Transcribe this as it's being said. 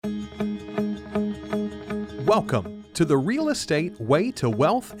Welcome to the Real Estate Way to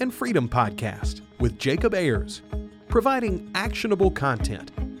Wealth and Freedom podcast with Jacob Ayers, providing actionable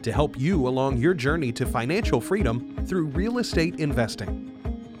content to help you along your journey to financial freedom through real estate investing.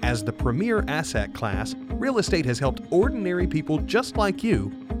 As the premier asset class, real estate has helped ordinary people just like you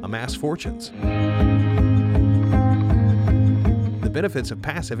amass fortunes. The benefits of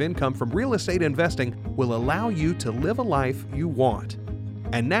passive income from real estate investing will allow you to live a life you want.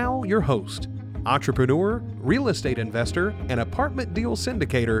 And now your host, entrepreneur, real estate investor, and apartment deal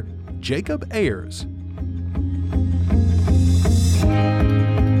syndicator, Jacob Ayers.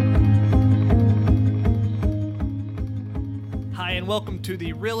 Hi, and welcome to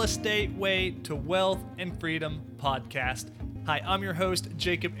the Real Estate Way to Wealth and Freedom podcast. Hi, I'm your host,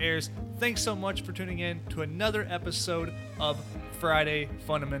 Jacob Ayers. Thanks so much for tuning in to another episode of Friday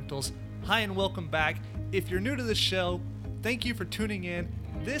Fundamentals. Hi, and welcome back. If you're new to the show, thank you for tuning in.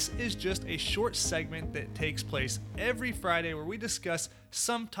 This is just a short segment that takes place every Friday where we discuss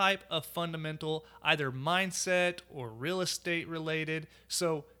some type of fundamental, either mindset or real estate related.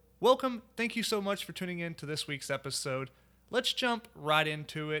 So welcome. Thank you so much for tuning in to this week's episode. Let's jump right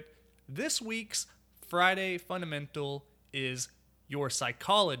into it. This week's Friday fundamental is your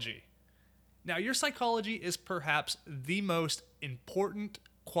psychology. Now, your psychology is perhaps the most important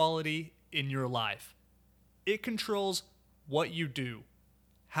quality in your life. It controls what you do,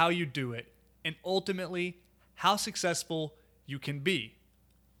 how you do it, and ultimately how successful you can be.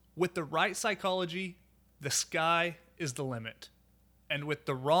 With the right psychology, the sky is the limit. And with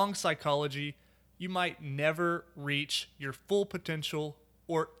the wrong psychology, you might never reach your full potential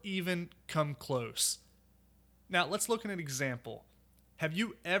or even come close. Now, let's look at an example. Have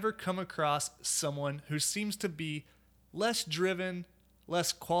you ever come across someone who seems to be less driven,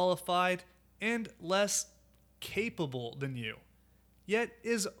 less qualified, and less capable than you, yet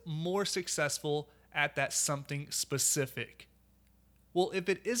is more successful at that something specific? Well, if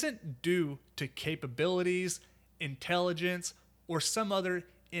it isn't due to capabilities, intelligence, or some other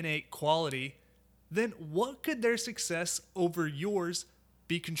innate quality, then what could their success over yours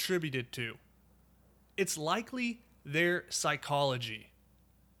be contributed to? It's likely their psychology.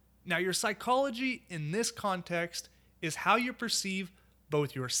 Now, your psychology in this context is how you perceive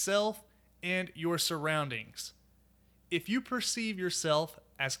both yourself and your surroundings. If you perceive yourself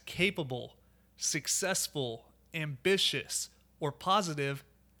as capable, successful, ambitious, or positive,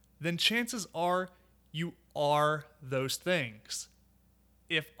 then chances are you are those things.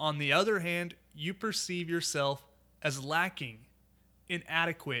 If, on the other hand, you perceive yourself as lacking,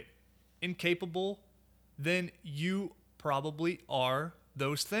 inadequate, incapable, then you probably are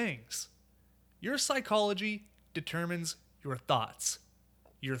those things. Your psychology determines your thoughts.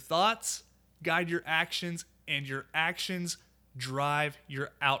 Your thoughts guide your actions, and your actions drive your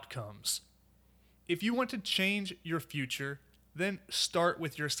outcomes. If you want to change your future, then start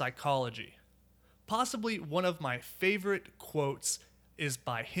with your psychology. Possibly one of my favorite quotes is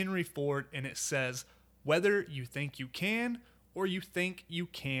by Henry Ford, and it says, "Whether you think you can or you think you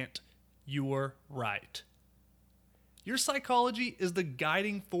can't, you're right." Your psychology is the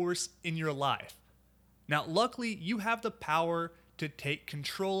guiding force in your life. Now, luckily, you have the power to take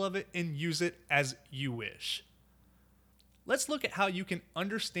control of it and use it as you wish. Let's look at how you can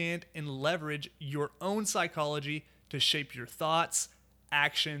understand and leverage your own psychology to shape your thoughts,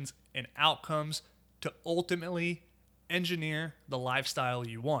 actions, and outcomes to ultimately engineer the lifestyle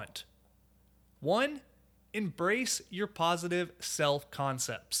you want. 1. Embrace your positive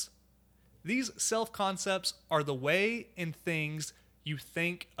self-concepts. These self-concepts are the way and things you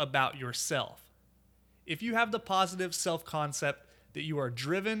think about yourself. If you have the positive self-concept that you are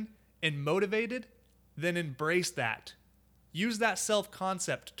driven and motivated, then embrace that. Use that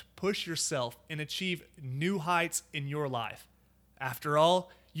self-concept to push yourself and achieve new heights in your life. After all,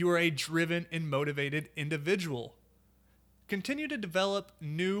 you are a driven and motivated individual. Continue to develop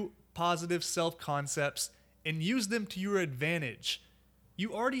new positive self-concepts and use them to your advantage.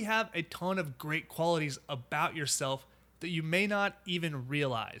 You already have a ton of great qualities about yourself that you may not even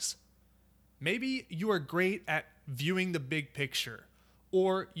realize. Maybe you are great at viewing the big picture,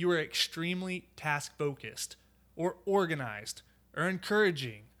 or you are extremely task-focused, or organized, or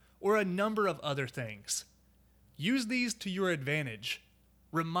encouraging, or a number of other things. Use these to your advantage.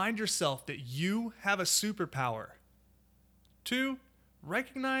 Remind yourself that you have a superpower. 2.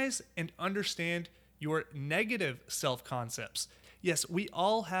 Recognize and understand your negative self-concepts. Yes, we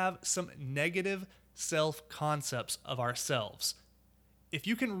all have some negative self-concepts of ourselves. If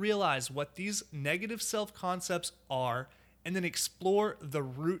you can realize what these negative self-concepts are and then explore the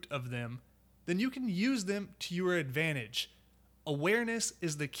root of them, then you can use them to your advantage. Awareness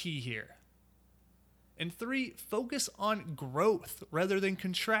is the key here. And 3, focus on growth rather than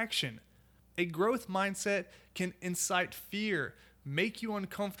contraction. A growth mindset can incite fear, make you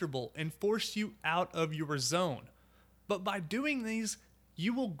uncomfortable, and force you out of your zone. But by doing these,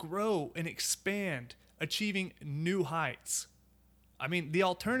 you will grow and expand, achieving new heights. The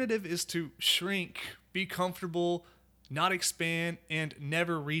alternative is to shrink, be comfortable, not expand, and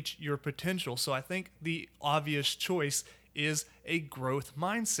never reach your potential. So I think the obvious choice is a growth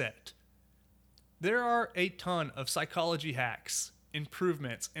mindset. There are a ton of psychology hacks,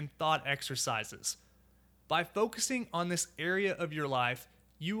 improvements, and thought exercises. By focusing on this area of your life,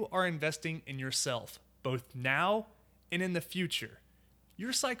 you are investing in yourself, both now and in the future.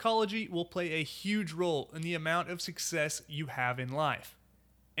 Your psychology will play a huge role in the amount of success you have in life.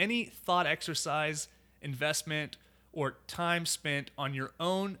 Any thought exercise, investment, or time spent on your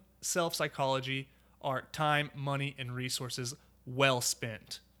own self-psychology are time, money, and resources well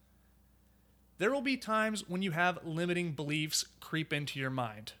spent. There will be times when you have limiting beliefs creep into your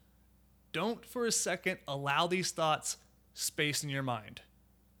mind. Don't for a second allow these thoughts space in your mind.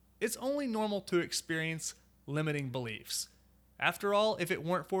 It's only normal to experience limiting beliefs. After all, if it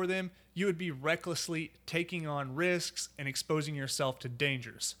weren't for them, you would be recklessly taking on risks and exposing yourself to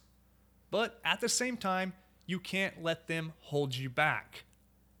dangers. But at the same time, you can't let them hold you back.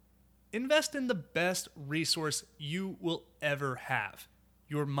 Invest in the best resource you will ever have,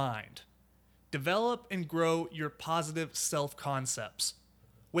 your mind. Develop and grow your positive self-concepts.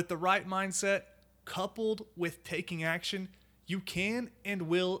 With the right mindset, coupled with taking action, you can and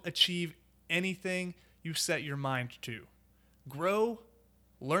will achieve anything you set your mind to. Grow,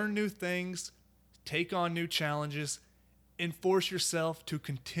 learn new things, take on new challenges, and force yourself to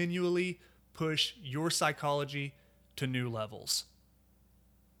continually push your psychology to new levels.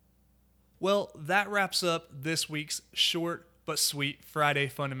 Well, that wraps up this week's short but sweet Friday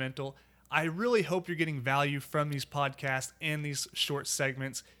Fundamental. I really hope you're getting value from these podcasts and these short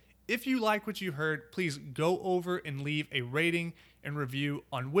segments. If you like what you heard, please go over and leave a rating and review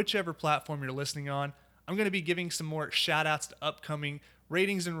on whichever platform you're listening on. I'm going to be giving some more shout outs to upcoming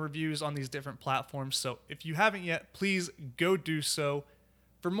ratings and reviews on these different platforms. So if you haven't yet, please go do so.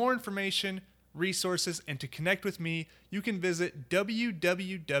 For more information, resources, and to connect with me, you can visit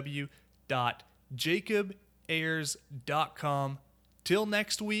www.jacobayers.com. Till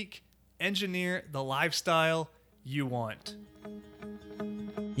next week, engineer the lifestyle you want.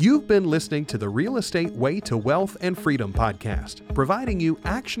 You've been listening to the Real Estate Way to Wealth and Freedom podcast, providing you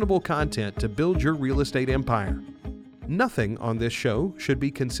actionable content to build your real estate empire. Nothing on this show should be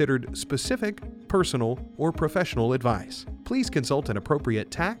considered specific, personal, or professional advice. Please consult an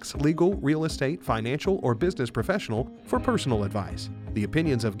appropriate tax, legal, real estate, financial, or business professional for personal advice. The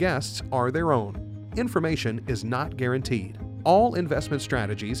opinions of guests are their own. Information is not guaranteed. All investment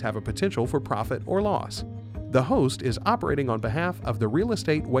strategies have a potential for profit or loss. The host is operating on behalf of the Real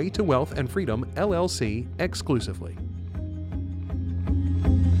Estate Way to Wealth and Freedom, LLC, exclusively.